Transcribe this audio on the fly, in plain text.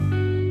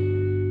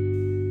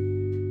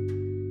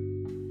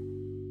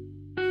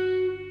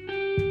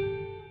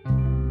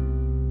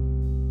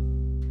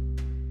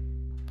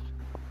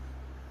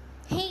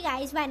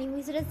guys, my name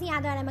is Rasni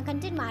Yadav and I'm a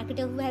content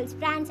marketer who helps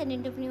brands and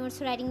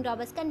entrepreneurs writing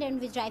robust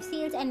content which drives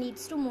sales and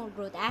leads to more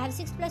growth. I have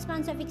 6+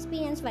 months of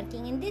experience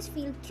working in this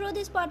field. Through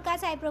this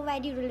podcast, I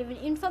provide you relevant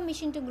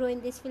information to grow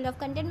in this field of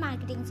content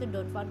marketing, so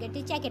don't forget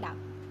to check it out.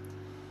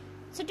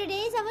 So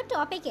today's our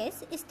topic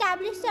is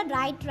establish the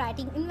right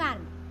writing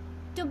environment.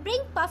 To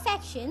bring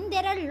perfection,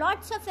 there are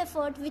lots of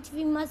effort which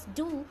we must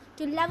do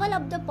to level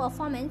up the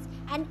performance,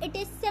 and it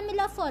is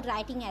similar for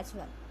writing as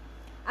well.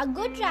 A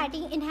good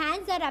writing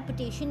enhances their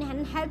reputation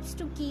and helps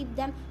to keep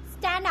them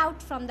stand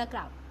out from the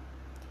crowd.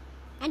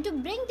 And to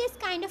bring this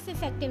kind of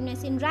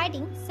effectiveness in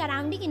writing,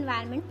 surrounding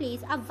environment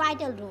plays a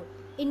vital role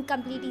in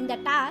completing the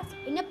task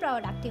in a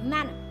productive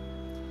manner.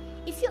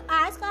 If you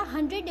ask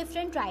 100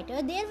 different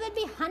writers, there will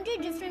be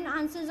 100 different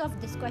answers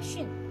of this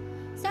question.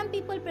 Some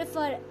people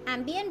prefer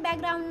ambient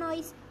background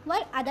noise,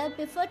 while others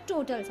prefer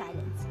total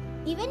silence.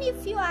 Even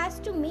if you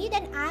ask to me,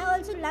 then I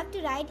also love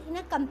to write in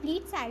a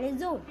complete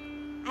silent zone.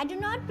 I do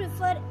not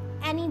prefer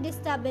any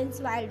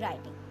disturbance while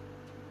writing.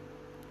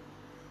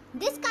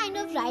 This kind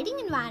of writing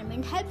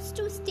environment helps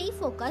to stay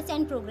focused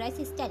and progress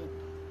steadily.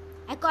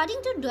 According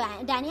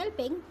to Daniel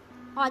Pink,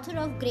 author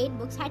of great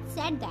books, had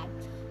said that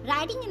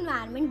writing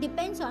environment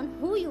depends on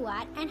who you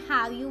are and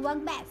how you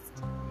work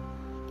best.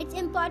 It's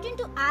important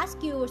to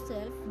ask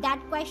yourself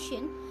that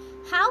question,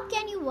 how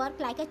can you work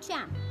like a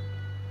champ?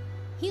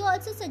 He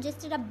also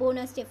suggested a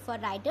bonus tip for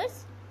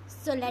writers,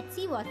 so let's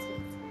see what it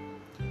is.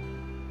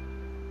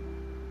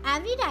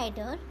 Every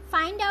writer,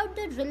 find out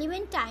the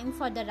relevant time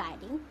for the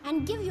writing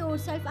and give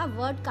yourself a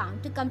word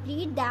count to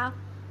complete the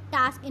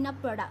task in a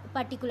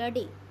particular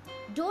day.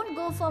 Don't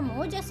go for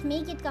more, just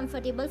make it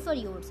comfortable for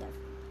yourself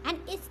and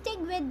stick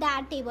with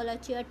that table or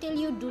chair till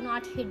you do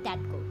not hit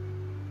that goal.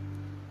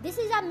 This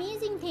is an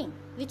amazing thing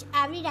which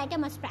every writer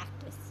must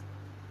practice.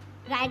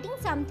 Writing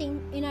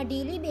something in a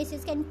daily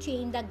basis can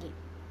change the game.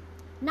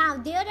 Now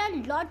there are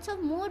lots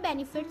of more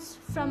benefits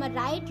from a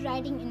right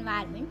writing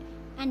environment,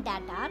 and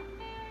that are: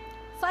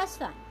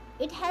 first one,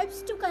 it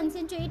helps to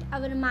concentrate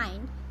our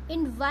mind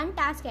in one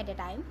task at a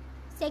time.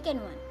 Second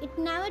one, it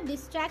never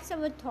distracts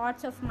our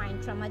thoughts of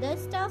mind from other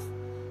stuff.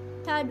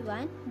 Third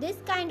one, this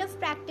kind of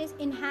practice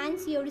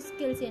enhances your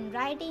skills in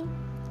writing.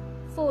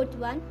 Fourth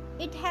one,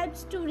 it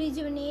helps to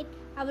rejuvenate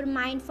our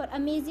mind for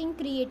amazing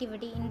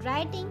creativity in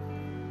writing.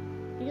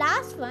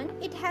 Last one,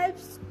 it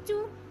helps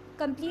to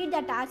complete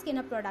the task in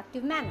a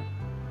productive manner.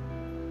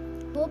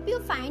 Hope you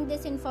find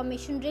this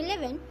information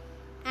relevant,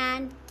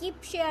 and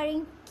keep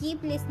sharing,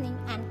 keep listening,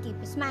 and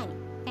keep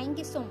smiling. Thank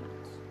you so much.